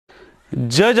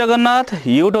जय Jagannath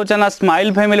YouTube channel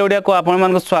smile family Odia को आपण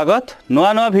मान स्वागत।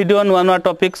 नुआ नुआ वीडियो नुआ नुआ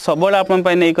टॉपिक सब आपण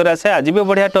नहीं कर आसे। आज भी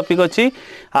बढ़िया टॉपिक अच्छी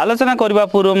आलोचना करने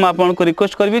पूर्व मुझे आपको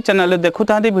रिक्वेस्ट करी चैनल देखु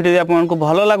था वीडियो आपको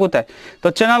भल लगुता है तो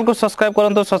चैनल को सब्सक्राइब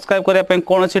करूँ। सब्सक्राइब करने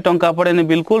कौन टंका पड़ेनि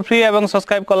बिल्कुल फ्री और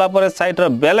सब्सक्राइब कलापर साइड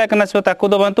बेल आइकन आसो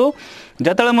दबातु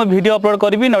जो मुझे वीडियो अपलोड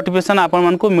करी नोटिफिकेशन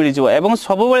आपको मिल जाए और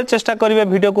सब चेष्टा करेंगे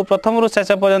वीडियो को प्रथम रू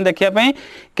शेष पर्यटन देखापी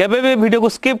केवे भी वीडियो को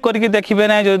स्किप करके देखिए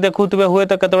ना जो देखुवे हुए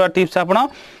तो कतोड़ा टिप्स आप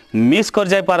मिस कर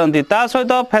जाई पारंती। ता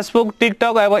सहित फेसबुक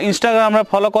टिकटॉक और इंस्टाग्राम रे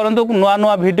फॉलो करंतु नुआ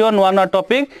नुआ वीडियो नुआ नुआ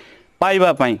टॉपिक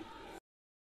पाइबा पई।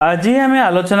 आज आम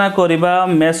आलोचना करिबा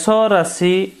मेष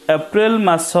राशि एप्रिल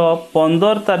मास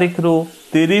 15 तारिख रु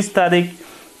 30 तारिख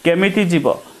केमिति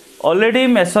जीव। ऑलरेडी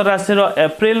मेष राशि रो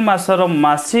एप्रिल मासर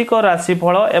मासिक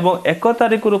राशिफल एवं 1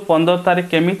 तारिख रु 15 तारिख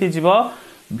केमिति जीव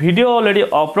वीडियो ऑलरेडी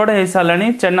अपलोड हो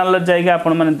सारे चैनल जाइए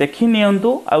आपण मैंने देखी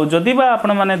नियंतु आउ जदि बा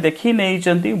आपण मैंने देखी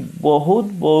नहीं बहुत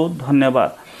बहुत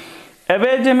धन्यवाद।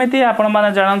 एबे जेमिति आपण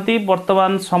मैंने जानती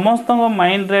वर्तमान समस्त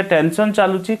माइंड रे टेंशन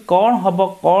चलुची कौन हम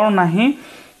कौन नहीं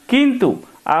किंतु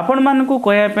आपण मान को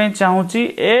कहया चाहूँगी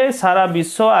ए सारा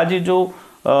विश्व आज जो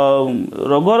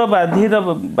रोगर व्याधि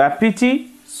व्यापी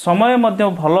समय मध्य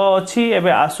भल अच्छी एबे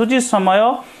आसुची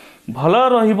समय भल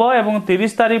रहिबो एवं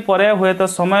 30 तारिख पर हुए तो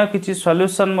समय किसी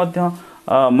सॉल्यूशन मध्य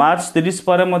मार्च 30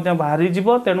 पर मध्य बाहरी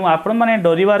जीवो। तेणु आपण माने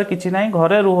डरिवार किछि नाही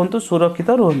घरे रुहंतु सुरक्षित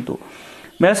रुहंतु।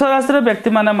 मेष राशि व्यक्ति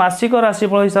माने मासिक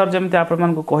राशिफल हिसाब जमते आपण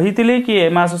मान को कहितली कि ए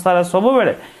मास सारा सब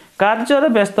बेले कार्य रे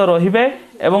व्यस्त रहिबे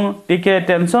एवं टिके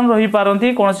टेंशन रही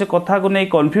पारंती कोनसे कथा को नै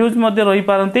कंफ्यूज मध्य रही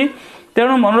पारंती।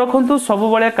 तेणु मन रखु सब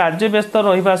बड़े कार्य व्यस्त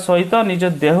रहिबा सहित निज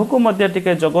देह को मध्य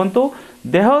टिके जगंतु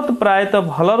देह प्रायतः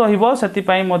भल रहिबो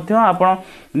सेतिपई मध्य आपण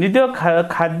निज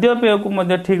खाद्य पेय को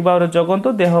मध्य ठीक भाव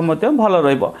जगंतु देह मध्य भल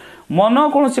रहिबो। मन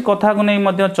कोनसी कथा को नै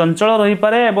मध्य चंचल रही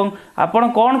पारे एवं आपण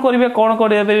कोन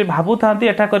करिवे भाबु थांती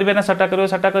एठा करिवे ना सटा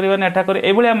करिवे ना एठा करिवे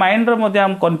एबुलिया माइंड रे मध्य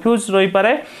हम कंफ्यूज रही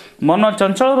पारे मन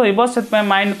चंचल रहिबो। सेतिपई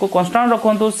माइंड को कांस्टेंट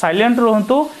रखंतु साइलेंट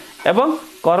रहंतु एवं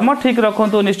कर्म ठीक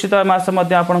रखंतु निश्चित मास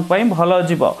मध्य आपण पई भल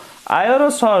जीव। आयर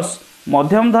सोर्स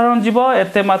मध्यम धरण जीव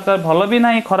एते मात्रा भल भी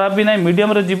नहीं खराब भी नहीं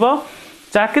मीडियम रे जीव।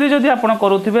 चाकरी जदि आपण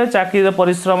करूथिबे चाकरी रे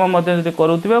परिश्रम मध्य जदि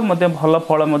करूथिबे मध्य भल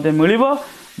फल मध्य मिलिबो।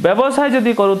 व्यवसाय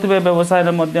जदि करूथिबे व्यवसाय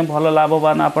रे मध्य भल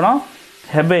लाभवान आपण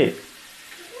हेबे।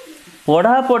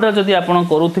 पढ़ापढ़ जदि आपण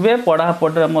करूथिबे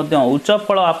पढ़ापढ़ रे मध्य उच्च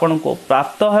फल आपण को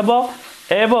प्राप्त हेबो।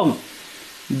 एवं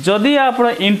जदि आप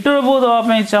इंटरव्यू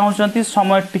देवाई चाहते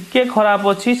समय टिके खराब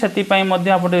अच्छी से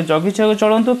जगी छगी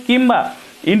चलतु किंबा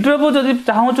इंटरव्यू जदि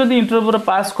चाहते इंटरव्यू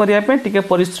पास करने टिके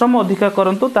परिश्रम अधिका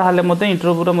करूँ ताहले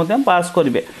इंटरव्यू पास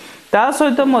करेंगे। ता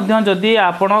सहित जदि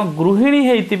आप गृहिणी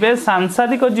होते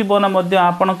सांसारिक जीवन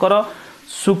आपणकर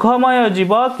सुखमय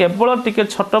जीव केवल टिके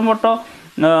छोट मोट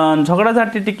झगड़ा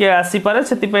झाटी टिके आसीपे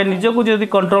से निजक जदि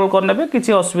कंट्रोल करने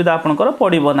किसी असुविधा आपणकर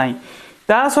पड़ो ना।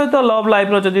 ता सहित लव लाइफ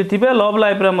जदि थे लव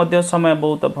लाइफ रे समय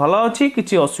बहुत भल अच्छी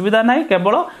किसी असुविधा ना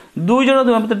केवल दुई जन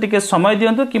मत टिके समय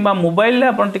दिंतु कि मोबाइल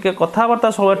आप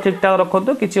कथबार्ता सब ठीक ठाक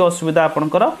रखु किसी असुविधा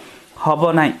आपंकर हम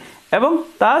ना। एवं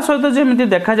ता सहित जमी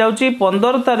देखा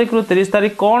 15 तारिख रु 30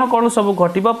 तारिख कौन कौन सब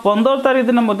घट 15 तारिख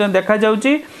दिन देखा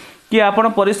कि आप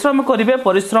परिश्रम करेंगे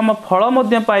परिश्रम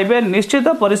फल पाइबे। निश्चित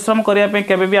परिश्रम करने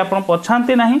केवे भी आप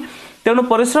पछाती ना तेणु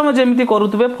परिश्रम जमी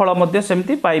करुवे फल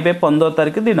सेमती पाइबे। 15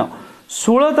 तारिख दिन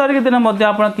 16 तारिख दिन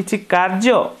आप किसी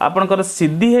कार्य आपणकर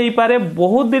सिद्धि हो पारे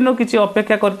बहुत दिन किसी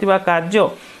अपेक्षा करथिबा कार्य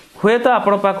हुए तो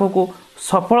आपण पाखक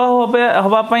सफल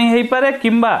होबापई हो पारे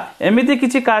किंबा एमिति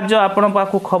किसी कार्य आपण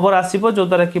पाखक खबर आसीबो जो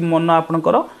द्वारा कि मन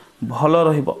आपणकर भल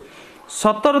रहिबो।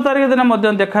 17 तारिख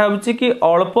दिन देखा कि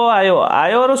अल्प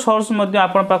आयर सोर्स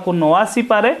आपण पाखक न आसी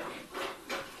पारे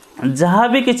जहाँ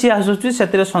भी किसी आसुची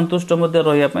से संतुष्ट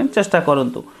रही चेष्टा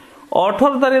करंतु।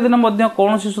 18 तारिख दिन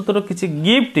कौन सूत्र किसी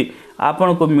गिफ्ट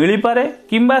आपन को मिल पारे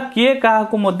किंबा किए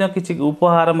क्या किसी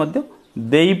उपहार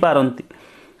दे पारंती।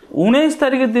 19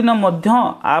 तारिख दिन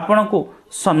आपन को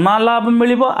सम्मान लाभ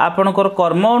मिल आपणकर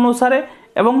कर्म अनुसार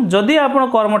एवं जदि आप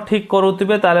कर्म ठीक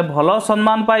करुवे ताले भल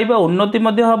सम्मान पाइबे उन्नति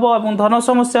हम और धन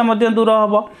समस्या दूर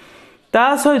हम।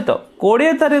 ता सहित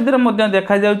 20 तारिख दिन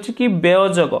देखा कि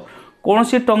व्ययजग कौन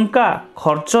सी टंका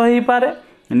खर्च हो पारे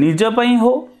निज पई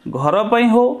हो घर पई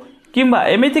हो किंबा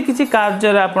एमिति किसी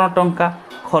कार्य आप टंका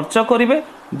खर्च करेंगे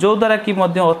जो द्वारा कि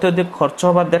अत्यधिक खर्च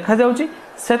होगा देखा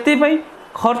से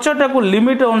खर्चटा को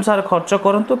लिमिट अनुसार खर्च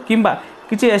करूँ किंबा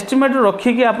किसी एस्टिमेट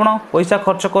रखिकी आप पैसा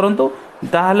खर्च करूँ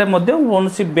ताहले कौन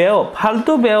व्यय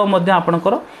फालतू व्यय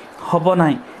आपणकर हम ना।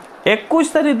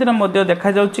 21 तारिख दिन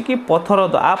देखा कि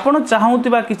पथरद आप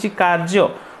चाहूबा किसी कार्य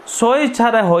स्व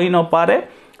इच्छा हो न पारे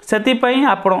से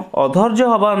आप अधैर्य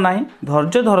हबार ना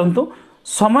धैर्य धरतु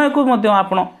समय को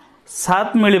आप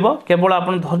साथ मिलिबो केवल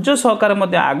आपण धैर्य सहकार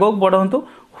मध्य आगक बढ़ंतु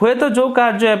हुए तो जो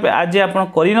कार्य आज आपण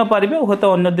करि न पारिबे हुए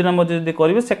तो अन्य दिन मध्य यदि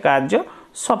करिवे से कार्य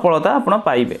सफलता आपण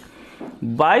पाइबे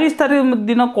 22 तारीख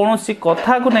दिन कौन सी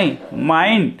कथा को नहीं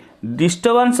माइंड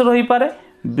डिस्टर्बेंस रही पारे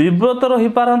विव्रत रही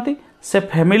पारंती से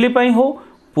फैमिली पई हो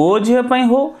पुओ झियो पई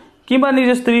हो किंबा निज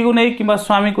स्त्री को नहीं किंबा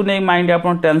स्वामी को नहीं माइंड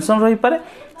आपण टेंशन रही पारे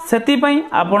सेति पई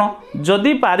आपण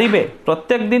जदि पारिबे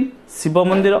प्रत्येक दिन शिव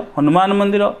मंदिर हनुमान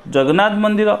मंदिर जगन्नाथ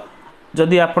मंदिर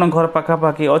जदि आपण घर पाखा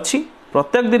पाखी अछि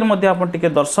प्रत्येक दिन मध्य आपण टिके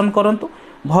दर्शन करंतु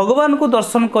भगवान को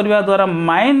दर्शन करने द्वारा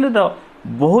माइंड रो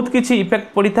बहुत किछि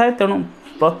इफेक्ट पड़ी थाए तेणु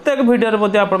प्रत्येक वीडियो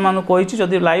मध्य आपण मानु कहिछि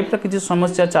जदि लाइफ रे किछि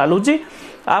समस्या चालुची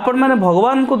आपण माने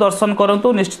भगवान को दर्शन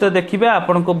करंतु निश्चित देखिबे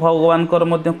आपण को भगवान कर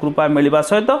मध्य कृपा मिलवा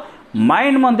सहित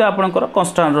माइंड मध्य आपणकर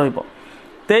कन्स्टांट रहइबो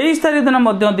 23 तारीख दिन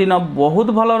मध्य दिन बहुत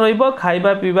भल रहिबो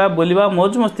खाइबा पीबा बोलिबा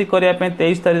मौज मस्ती करिया पे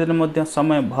 23 तारीख दिन मध्य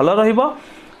समय भल रहिबो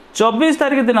 24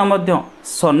 तारीख दिन मध्य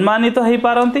सम्मानित हो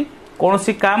पारंती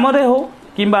कोनोसी काम रे हो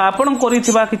किंबा आपण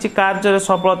करिथिबा किछि कार्य रे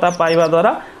सफलता पाइबा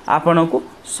द्वारा आपण को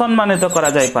सम्मानित करा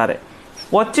जाय पारे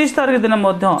 25 तारीख दिन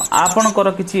मध्य आपणकर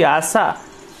किछि आशा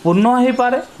पूर्ण हो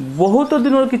पारे बहुत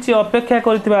दिन किछि अपेक्षा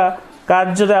करिथिबा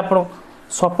कार्य रे आपण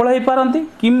सफल हो पारंती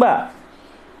किंबा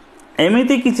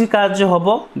एमिति किछि कार्य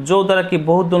हबो जो द्वारा कि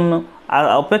बहुत दिन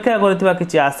अपेक्षा करिथिबा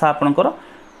किछि आशा आपणकर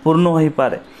पूर्ण हो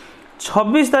पारे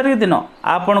 26 तारीख दिन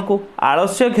आपण को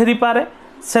आलस्य घेरी पारे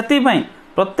सेति पई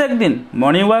प्रत्येक दिन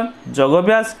मॉर्निंग वॉक योग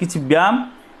अभ्यास किछि व्यायाम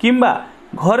किंबा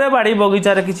घरे बाड़ी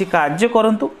बगीचा रे किछि कार्य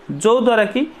करंतु जो द्वारा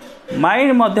कि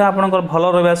माइंड मध्य आपणकर भल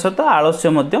रहबा सहित आलस्य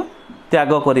मध्य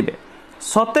त्याग करिवे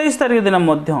 27 तारीख दिन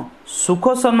मध्य सुख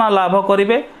सम्मान लाभ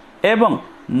करिवे एवं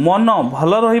मन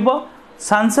भल रहिबो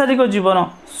सांसारिक जीवन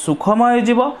सुखमय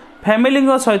जीव फैमिली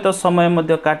सहित समय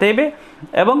मध्य काटेबे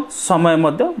एवं समय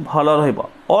मध्य भल रहिबो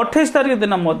 28 तारीख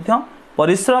दिन मध्य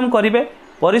परिश्रम करिवे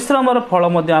परिश्रमर फल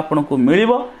मध्य आपनको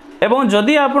मिलिबो एवं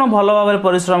जदि आपण भल भाव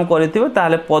परिश्रम करिथिबे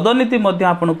ताले पदोन्नति मध्य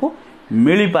आपनको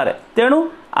मिली पारे तेणु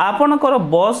आपणकर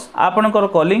बॉस आपणकर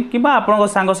कलिंग किंबा आपणकर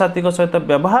सांग साथी सहित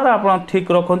व्यवहार आपण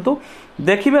ठीक रखंतु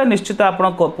देखिबे निश्चित आपण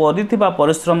परिथिबा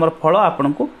परिश्रमर फल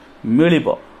आपनको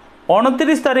मिलिबो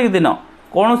 29 तारीख दिन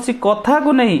कौनसी कथा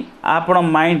को नहीं आपण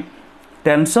माइंड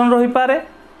टेंशन रही पारे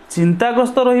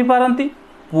चिंताग्रस्त रही पारंती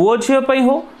पुओ झियो पई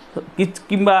हो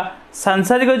किंबा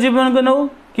सांसारिक जीवन को नहीं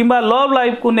किंबा लव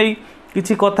लाइफ को नहीं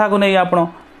किसी कथा को नहीं आपण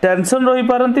टेंशन रही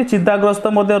पारंती चिंताग्रस्त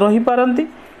मध्य रही पारंती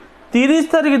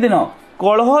 30 तारीख दिन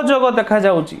कलह जोग देखा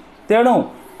जाउची तेणु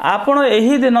आपण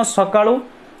एही दिन सकाळू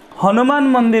हनुमान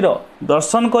मंदिर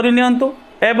दर्शन करि नियंतु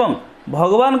एवं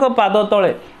भगवान को पाद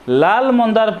तले लाल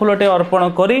मंदार फूलटे अर्पण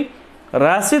करी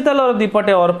राशि तेलर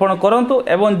दीपटे अर्पण करंतु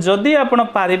एवं जदि आपण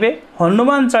पारिबे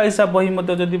हनुमान चालीसा बही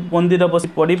मते जदि मंदिर बसी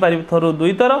पढ़ी पारिबे थरु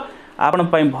दुई थर आपण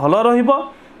पई भल रहिबो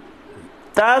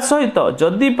ता सहित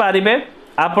जदि पारिबे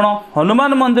आपण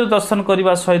हनुमान मंदिर दर्शन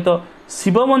करने सहित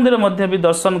शिव मंदिर मध्य भी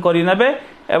दर्शन करि नेबे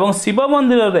एवं शिव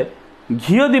मंदिर रे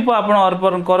घिओ दीप आपण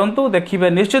अर्पण करंतु देखिबे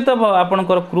निश्चित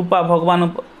आपणकर कृपा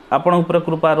भगवान आपण ऊपर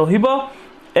कृपा रहिबो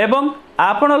एवं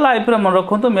आपण लाइफ रे मन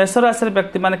रखंतु मेष राशि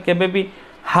व्यक्ति माने केबे भी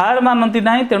हार मानती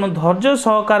नहीं तेणु धैर्य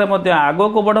सहकार मध्य आग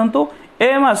को बढ़ंतु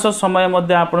ए मास समय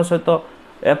मध्य आपण सहित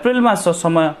एप्रिल मास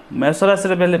समय मेष राशि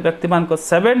व्यक्ति मान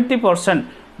 70%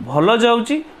 भल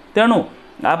जाउची तेणु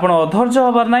आपण अधैर्य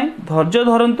हबार नहीं धैर्य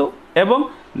धरंतु एवं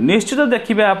निश्चित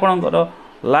देखिबे आपणकर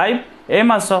लाइफ ए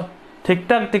मास ठीक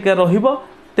ठाक टिके रहिबो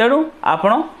तेणु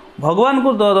आपण भगवान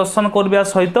को दर्शन करबा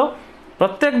सहित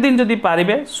प्रत्येक दिन जदि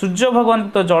पारिबे सूर्य भगवान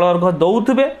तो जल अर्घ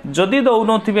दौथुबे जदि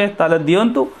दौनथिबे ताले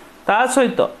दियंतु ता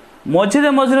सहित मझिरे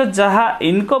मझिरे जहाँ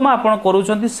इनकम आपण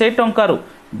करूछंती से टंकारु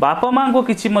बापा मां को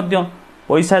किछि मध्य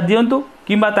पैसा दियंतु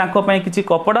किंबा तांको पई किछि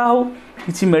कपड़ा हो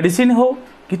किछि मेडिसिन हो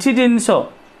किछि जिंस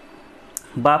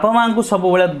बापा मां को सब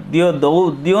बेले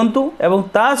दियंतु एवं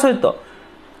ता सहित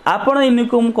आपण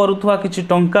इनकम करूथवा किछि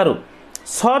टंकारु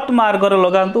सर्ट मार्ग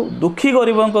लगातु दुखी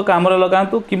गरीबों काम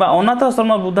लगातु कि अनाथ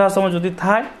आश्रम वृद्धाश्रम जदि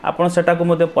थाए आपड़ सेटा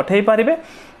को पठे पारे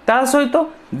ता सहित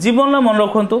जीवन मन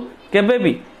रखु केबे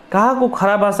भी क्या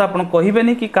खराब भाषा आप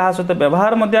कहे कि क्या सहित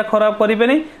व्यवहार खराब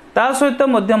करेंगे ता सहित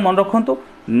मन रखु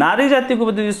नारी जाति को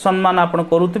यदि सम्मान आप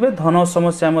करुवे धन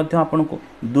समस्या आपन को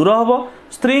दूर हम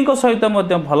स्त्री सहित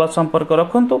भल संपर्क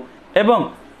रखु एवं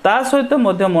ता सहित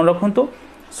मन रखु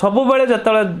सब बेले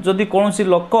जदि कौन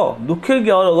लोक दुखी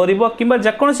गरीब किंबा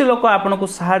जेकोसी लोक आपन को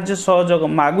साहाय्य सहयोग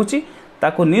मागुची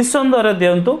ताकू निसंदेह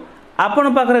दिंतु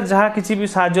आपण पाखरे जहाँ किसी भी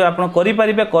साहाय्य आपन करि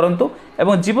परिबे करंतु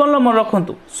एवं जीवन मन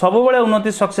रखंतु सब बेले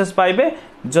उन्नति सक्सेस पाइबे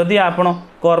जदि आपण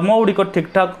कर्म गुड़िक ठीक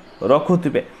ठाक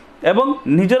रखुथिबे एवं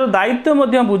निजर दायित्व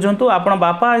बुझंतु आपण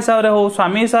बापा हिसाब रे हो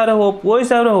स्वामी हिसाब रे हो पुओ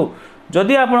हिसाब रे हो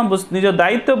जदि आप निज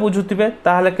दायित्व बुझुवे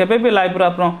ताहले केबे भी लाइफ रो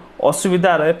आप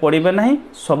असुविधा पड़े ना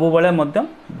सब बेले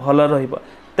भल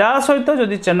ता सहित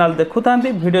जदि चैनल देखु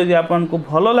वीडियो जदि आपको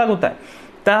भल लगुता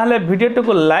ताहले वीडियो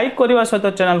को लाइक करने सहित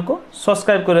चैनल को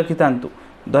सब्सक्राइब कर रखि।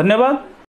 धन्यवाद।